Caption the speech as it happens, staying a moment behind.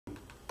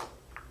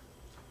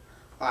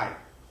Hi,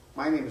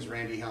 my name is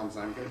Randy Helms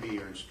and I'm going to be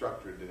your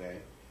instructor today.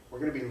 We're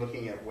going to be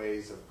looking at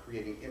ways of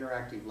creating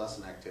interactive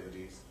lesson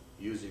activities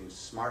using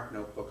Smart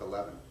Notebook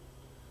 11.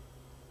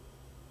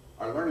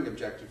 Our learning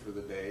objective for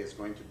the day is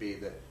going to be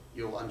that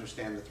you'll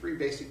understand the three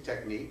basic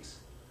techniques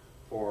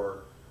for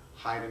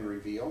hide and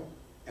reveal,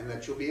 and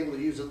that you'll be able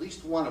to use at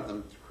least one of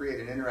them to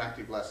create an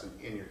interactive lesson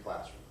in your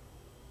classroom.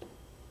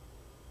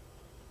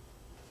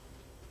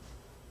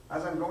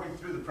 As I'm going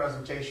through the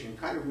presentation,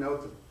 kind of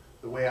note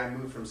the way I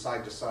move from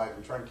side to side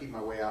and try to keep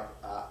my way out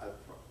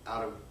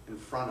in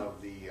front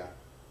of the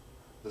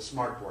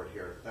smartboard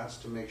here. That's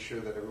to make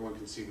sure that everyone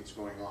can see what's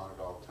going on at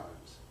all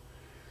times.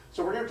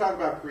 So we're going to talk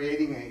about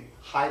creating a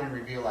hide and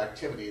reveal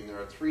activity, and there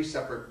are three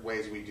separate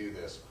ways we do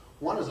this.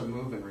 One is a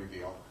move and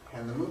reveal,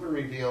 and the move and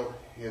reveal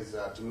is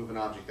to move an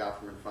object out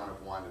from in front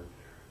of one and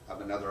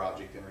of another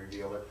object and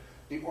reveal it.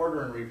 The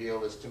order and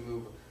reveal is to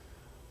move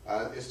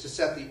is to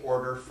set the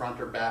order front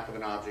or back of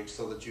an object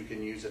so that you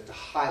can use it to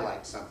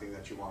highlight something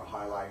that you want to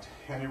highlight.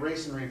 And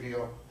erase and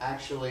reveal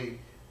actually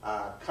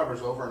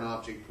covers over an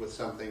object with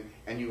something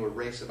and you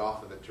erase it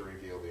off of it to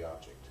reveal the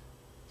object.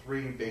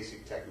 Three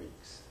basic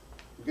techniques.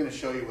 I'm going to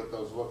show you what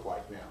those look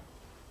like now.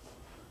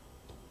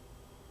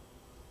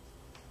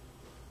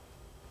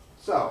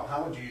 So,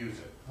 how would you use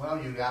it?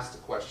 Well, you'd ask the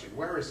question,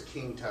 where is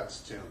King Tut's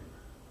tomb?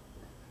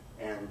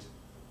 And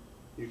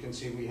you can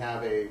see we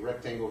have a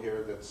rectangle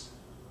here that's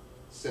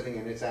sitting,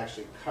 and it's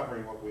actually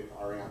covering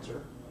our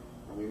answer.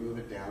 And we move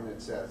it down, and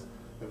it says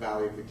the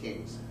Valley of the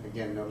Kings.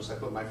 Again, notice I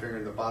put my finger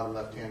in the bottom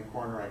left-hand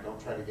corner. I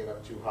don't try to get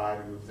up too high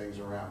to move things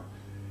around.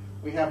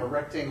 We have a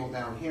rectangle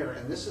down here,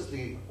 and this is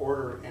the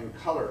order and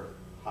color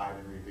hide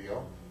and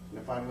reveal. And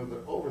if I move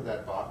it over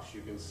that box,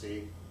 you can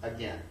see,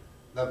 again,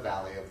 the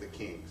Valley of the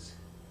Kings.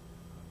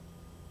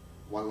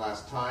 One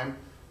last time,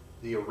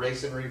 the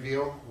erase and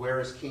reveal. Where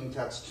is King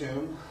Tut's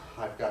tomb?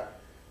 I've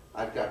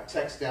got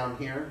text down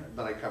here,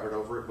 but I covered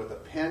over it with a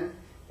pen,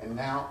 and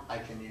now I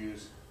can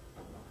use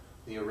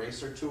the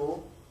eraser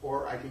tool,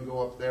 or I can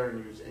go up there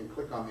and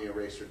click on the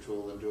eraser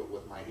tool and do it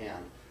with my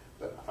hand.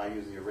 But if I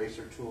use the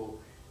eraser tool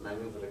and I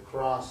move it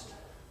across,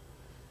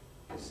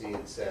 you see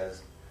it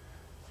says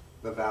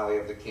the Valley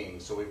of the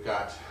Kings. So we've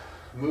got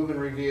move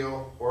and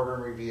reveal, order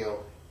and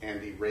reveal,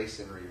 and erase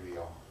and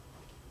reveal.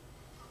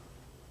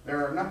 There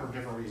are a number of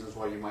different reasons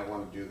why you might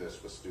want to do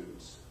this with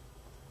students.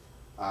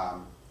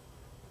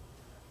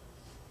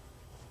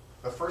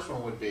 The first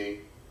one would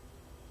be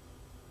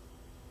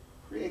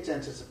creates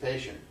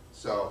anticipation.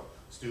 So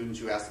students,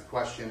 you ask the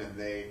question and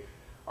they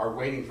are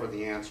waiting for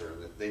the answer.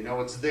 They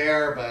know it's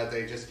there, but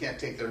they just can't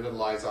take their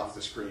little eyes off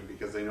the screen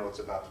because they know it's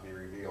about to be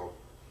revealed.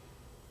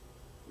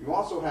 You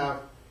also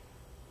have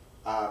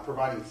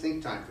providing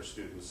think time for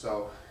students.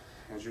 So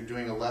as you're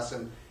doing a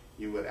lesson,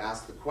 you would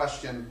ask the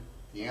question,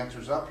 the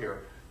answer's up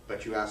here,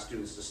 but you ask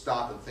students to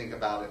stop and think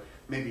about it,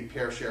 maybe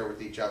pair share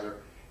with each other,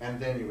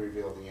 and then you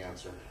reveal the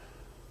answer.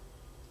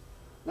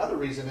 Another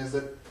reason is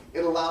that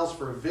it allows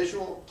for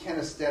visual,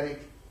 kinesthetic,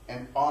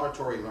 and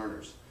auditory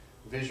learners.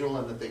 Visual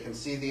in that they can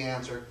see the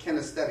answer.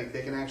 Kinesthetic,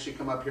 they can actually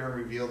come up here and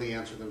reveal the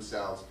answer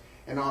themselves.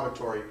 And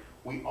auditory,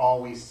 we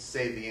always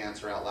say the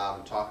answer out loud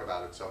and talk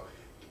about it. So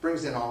it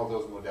brings in all of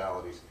those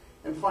modalities.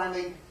 And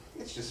finally,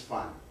 it's just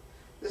fun.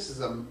 This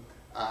is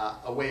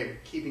a way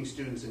of keeping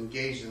students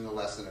engaged in the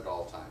lesson at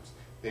all times.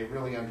 They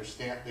really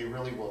understand, they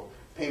really will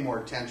pay more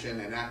attention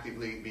and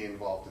actively be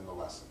involved in the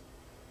lesson.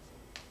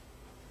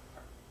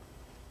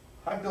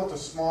 I built a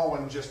small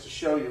one just to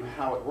show you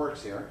how it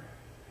works here.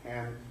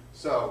 And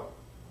so,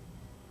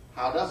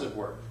 how does it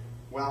work?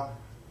 Well,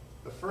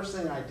 the first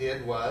thing I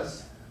did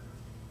was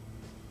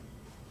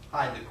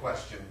hide the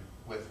question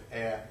with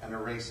an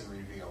erase and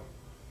reveal.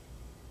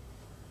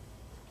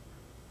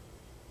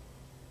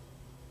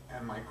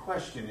 And my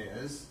question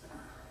is,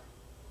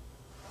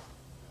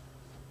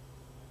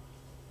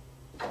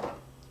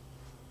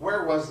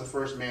 where was the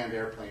first manned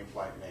airplane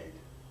flight made?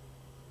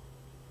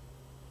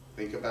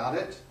 Think about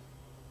it.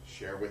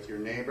 Share with your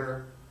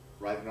neighbor,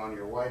 write it on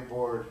your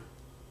whiteboard.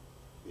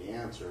 The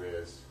answer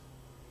is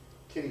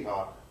Kitty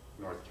Hawk,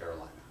 North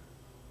Carolina.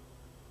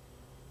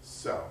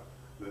 So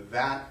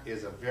that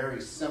is a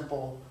very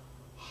simple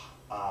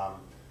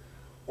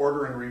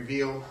order and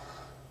reveal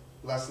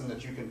lesson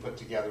that you can put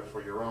together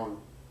for your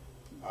own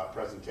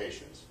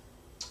presentations.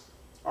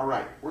 All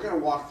right, we're going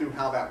to walk through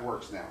how that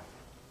works now.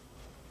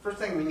 First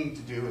thing we need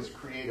to do is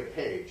create a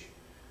page.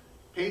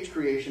 Page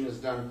creation is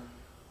done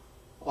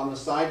on the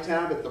side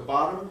tab at the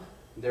bottom.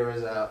 There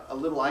is a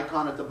little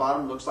icon at the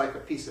bottom, looks like a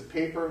piece of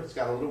paper. It's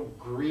got a little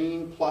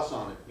green plus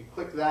on it. You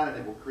click that and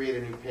it will create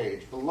a new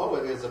page. Below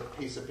it is a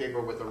piece of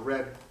paper with a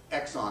red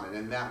X on it,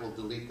 and that will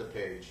delete the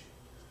page.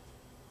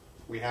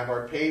 We have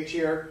our page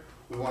here.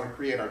 We want to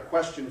create our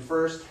question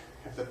first.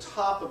 At the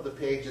top of the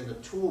page in the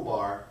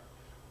toolbar,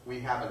 we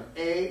have an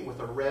A with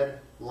a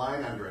red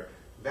line under it.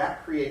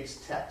 That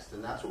creates text,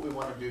 and that's what we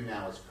want to do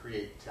now, is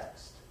create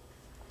text.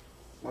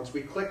 Once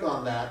we click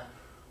on that,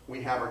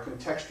 we have our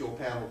contextual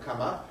panel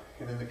come up,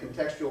 and in the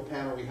contextual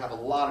panel we have a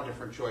lot of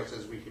different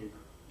choices. We can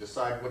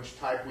decide which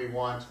type we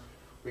want,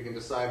 we can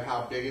decide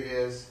how big it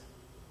is,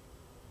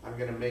 I'm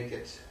going to make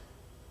it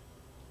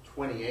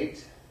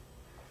 28.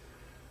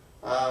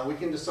 We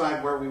can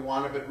decide where we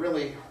want it, but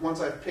really,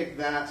 once I've picked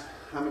that,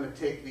 I'm going to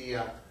take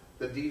the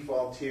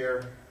default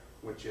here,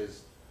 which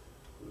is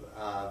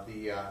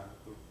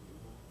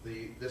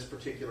this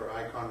particular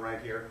icon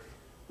right here.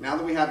 Now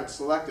that we have it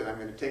selected, I'm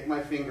going to take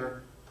my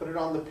finger, put it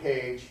on the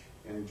page,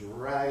 and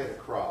drag it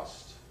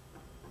across.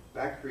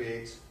 That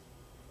creates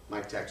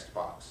my text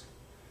box.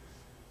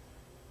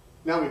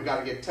 Now we've got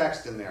to get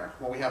text in there.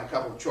 Well, we have a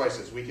couple of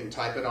choices. We can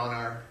type it on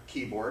our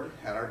keyboard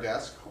at our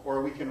desk,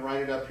 or we can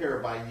write it up here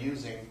by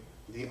using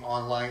the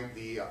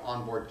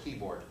onboard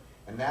keyboard.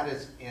 And that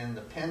is in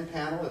the pen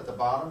panel at the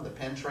bottom, the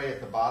pen tray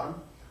at the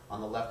bottom. On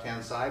the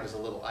left-hand side is a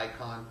little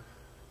icon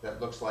that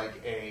looks like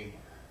a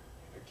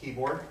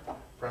keyboard.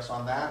 Press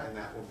on that, and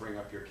that will bring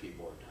up your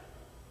keyboard.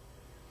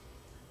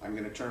 I'm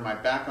going to turn my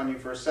back on you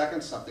for a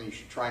second, something you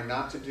should try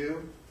not to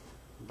do,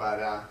 but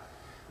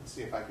let's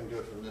see if I can do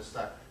it from this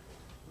side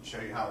and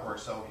show you how it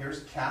works. So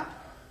here's cap,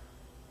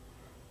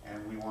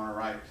 and we want to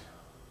write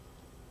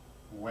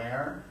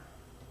where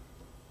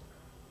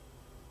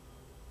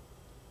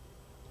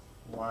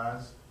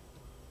was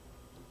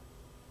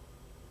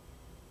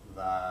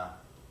the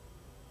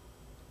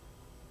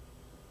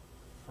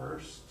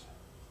first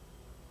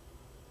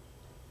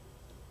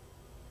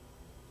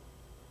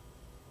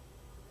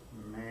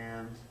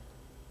manned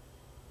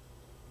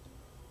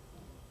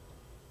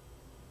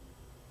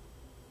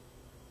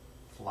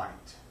flight?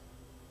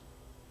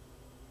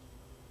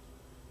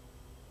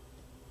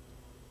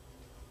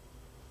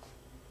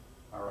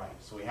 All right,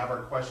 so we have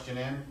our question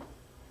in.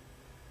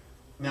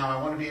 Now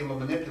I want to be able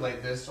to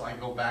manipulate this, so I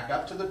go back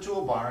up to the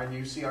toolbar, and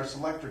you see our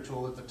selector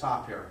tool at the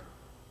top here.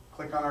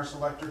 Click on our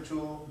selector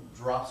tool,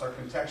 drops our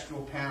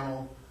contextual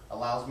panel,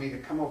 allows me to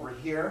come over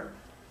here,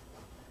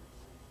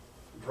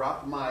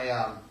 drop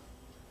my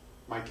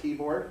my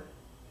keyboard,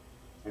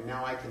 and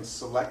now I can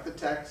select the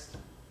text.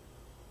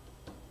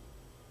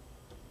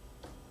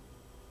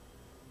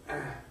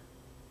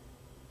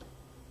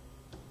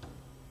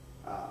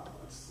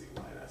 Let's see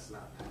why that's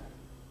not.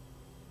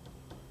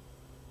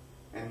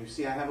 And you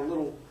see I have a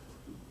little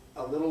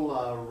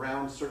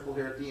round circle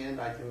here at the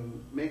end. I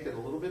can make it a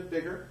little bit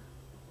bigger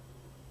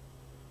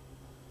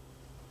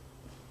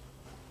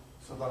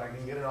so that I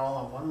can get it all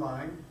on one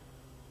line.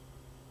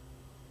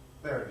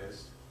 There it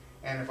is.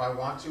 And if I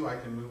want to, I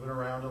can move it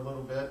around a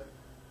little bit.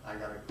 I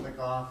got to click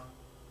off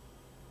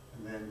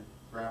and then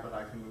grab it.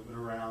 I can move it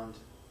around,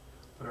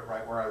 put it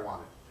right where I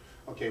want it.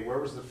 Okay, where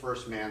was the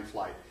first manned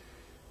flight?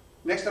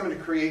 Next, I'm going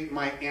to create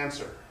my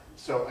answer.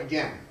 So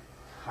again,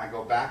 I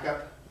go back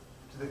up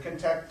to the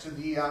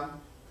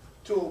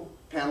tool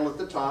panel at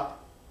the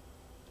top,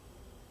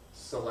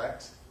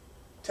 select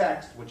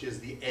text, which is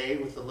the A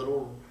with the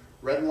little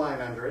red line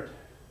under it.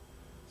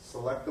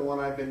 Select the one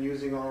I've been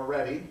using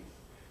already,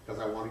 because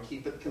I want to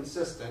keep it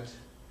consistent,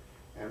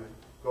 and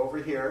go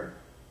over here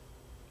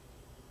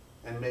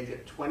and make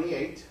it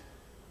 28.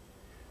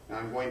 Now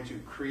I'm going to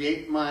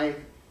create my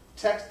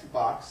text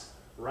box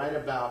right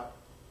about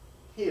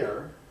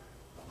here,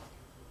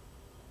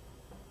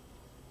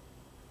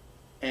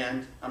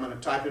 and I'm going to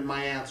type in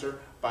my answer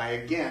by,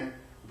 again,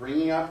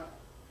 bringing up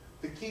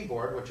the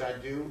keyboard, which I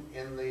do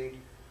in the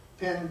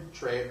pen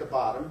tray at the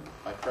bottom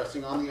by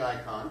pressing on the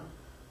icon.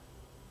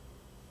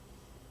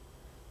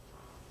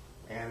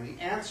 And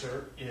the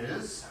answer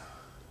is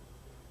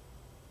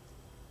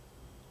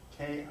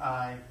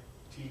K-I-T-T-Y-H-A-W-K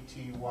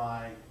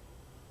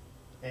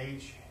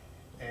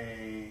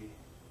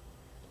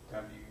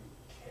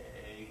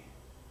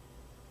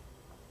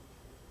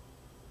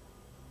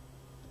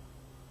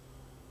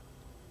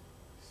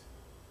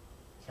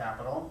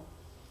capital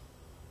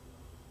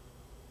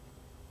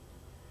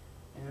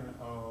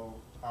N-O-R-T-H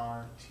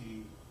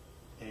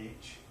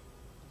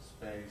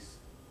space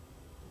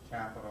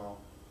capital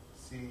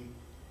C-A-R-O-L-I-N-A.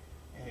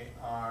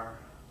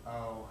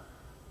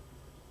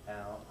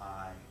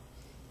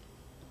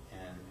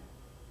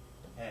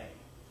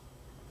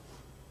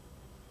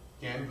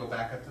 Again, go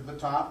back up to the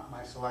top,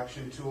 my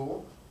selection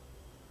tool.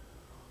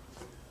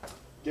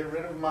 Get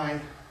rid of my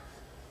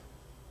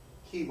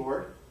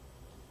keyboard,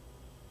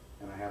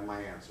 and I have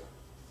my answer.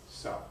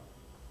 So,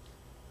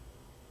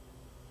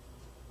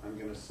 I'm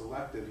going to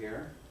select it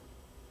here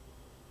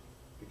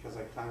because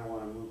I kind of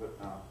want to move it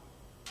up.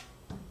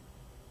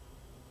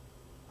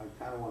 I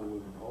kind of want to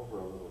move it over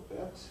a little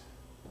bit.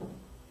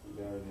 And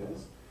there it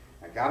is.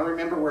 I got to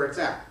remember where it's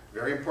at.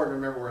 Very important to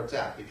remember where it's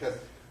at, because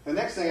the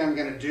next thing I'm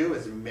going to do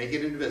is make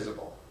it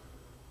invisible.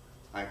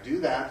 I do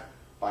that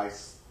by,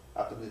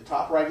 up in the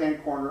top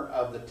right-hand corner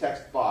of the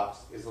text box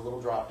is a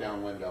little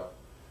drop-down window.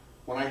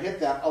 When I hit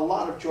that, a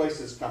lot of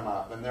choices come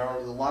up, and there are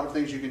a lot of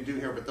things you can do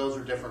here, but those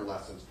are different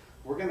lessons.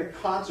 We're going to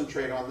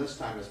concentrate on this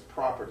time is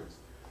properties.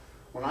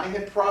 When I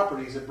hit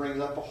properties, it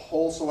brings up a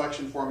whole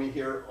selection for me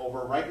here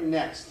over right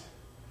next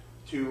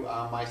to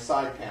my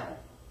side panel.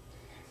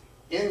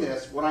 In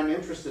this, what I'm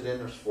interested in,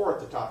 there's 4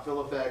 at the top: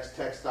 fill effects,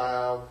 text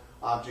style,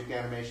 object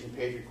animation,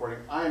 page recording.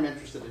 I am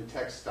interested in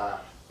text style.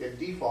 It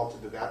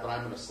defaulted to that, but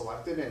I'm going to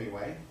select it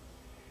anyway.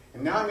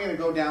 And now I'm going to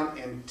go down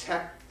and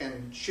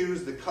and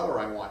choose the color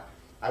I want.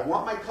 I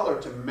want my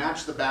color to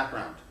match the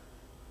background.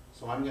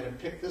 So I'm going to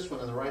pick this one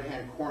in the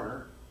right-hand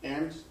corner,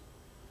 and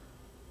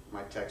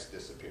my text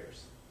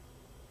disappears.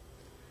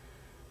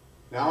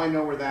 Now I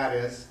know where that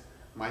is.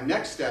 My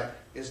next step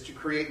is to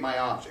create my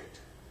object.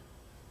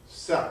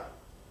 So,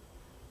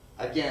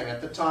 again,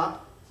 at the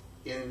top,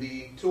 in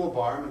the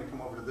toolbar, I'm going to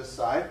come over to this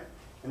side.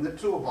 In the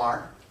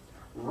toolbar,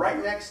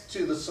 right next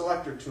to the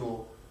selector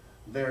tool,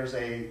 there's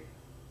a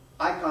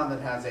icon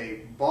that has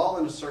a ball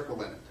and a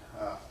circle in it,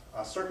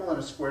 a circle and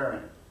a square in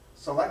it.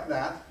 Select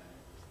that,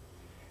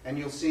 and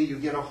you'll see you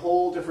get a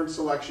whole different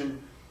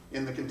selection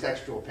in the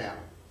contextual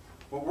panel.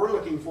 What we're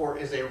looking for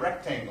is a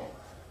rectangle,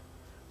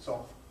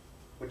 so,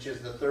 which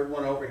is the third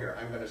one over here.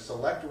 I'm going to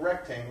select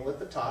rectangle at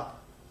the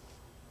top,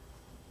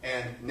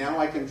 and now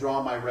I can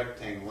draw my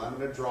rectangle. I'm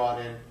going to draw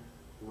it in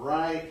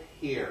right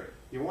here.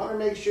 You want to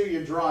make sure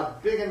you draw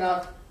it big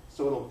enough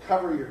so it'll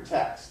cover your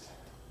text.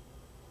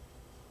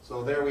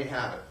 So there we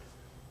have it.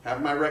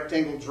 Have my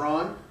rectangle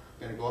drawn. I'm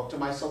going to go up to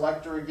my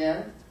selector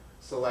again,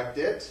 select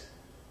it.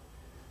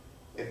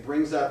 It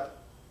brings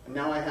up,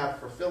 now I have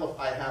for fill,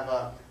 I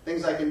have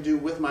things I can do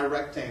with my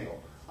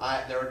rectangle.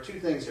 There are two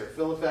things here,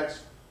 fill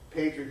effects,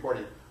 page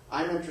recording.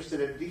 I'm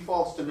interested in,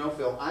 defaults to no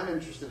fill, I'm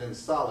interested in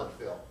solid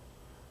fill.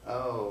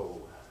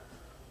 Oh.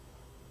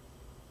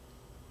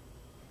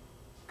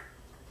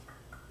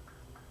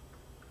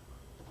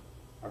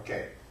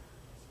 Okay,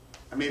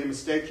 I made a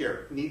mistake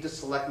here. Need to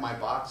select my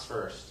box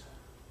first,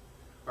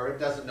 or it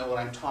doesn't know what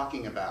I'm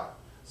talking about.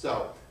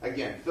 So,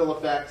 again, fill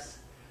effects.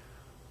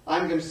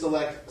 I'm going to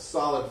select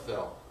solid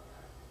fill.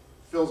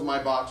 Fills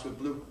my box with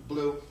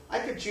blue. I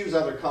could choose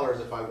other colors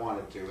if I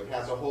wanted to. It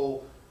has a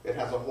whole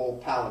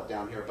palette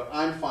down here, but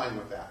I'm fine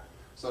with that.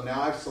 So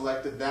now I've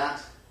selected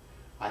that.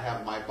 I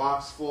have my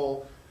box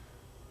full.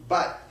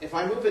 But if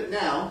I move it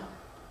now,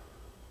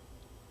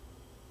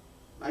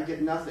 I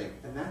get nothing,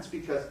 and that's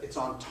because it's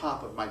on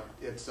top of my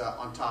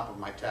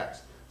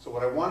text. So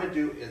what I want to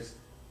do is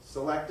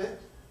select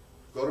it,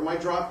 go to my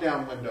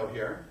drop-down window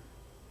here.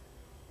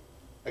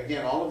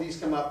 Again, all of these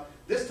come up.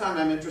 This time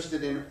I'm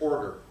interested in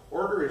order.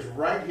 Order is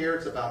right here.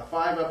 It's about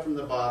 5 up from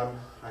the bottom.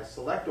 I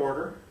select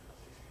order,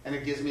 and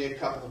it gives me a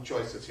couple of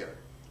choices here.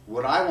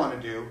 What I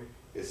want to do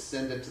is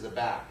send it to the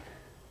back.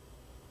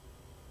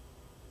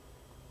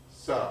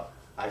 So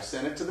I've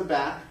sent it to the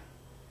back.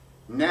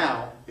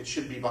 Now it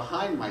should be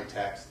behind my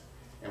text,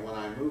 and when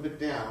I move it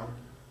down,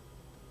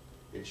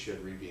 it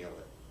should reveal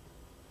it.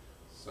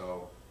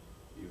 So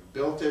you've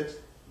built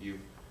it,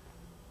 you've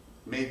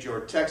made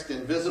your text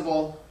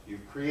invisible,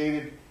 you've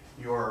created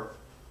your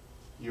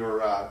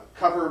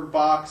cover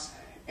box,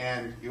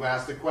 and you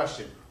ask the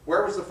question,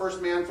 where was the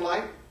first man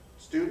flight?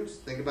 Students,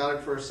 think about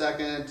it for a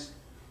second,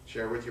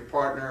 share with your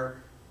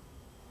partner.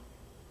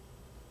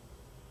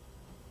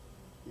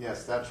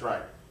 Yes, that's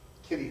right,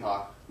 Kitty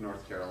Hawk,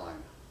 North Carolina.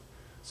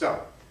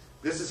 So,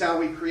 this is how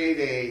we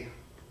create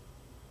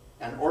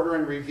an order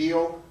and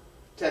reveal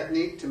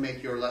technique to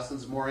make your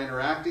lessons more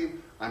interactive.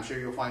 I'm sure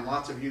you'll find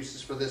lots of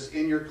uses for this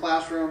in your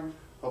classroom.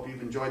 Hope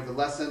you've enjoyed the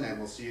lesson, and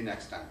we'll see you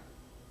next time.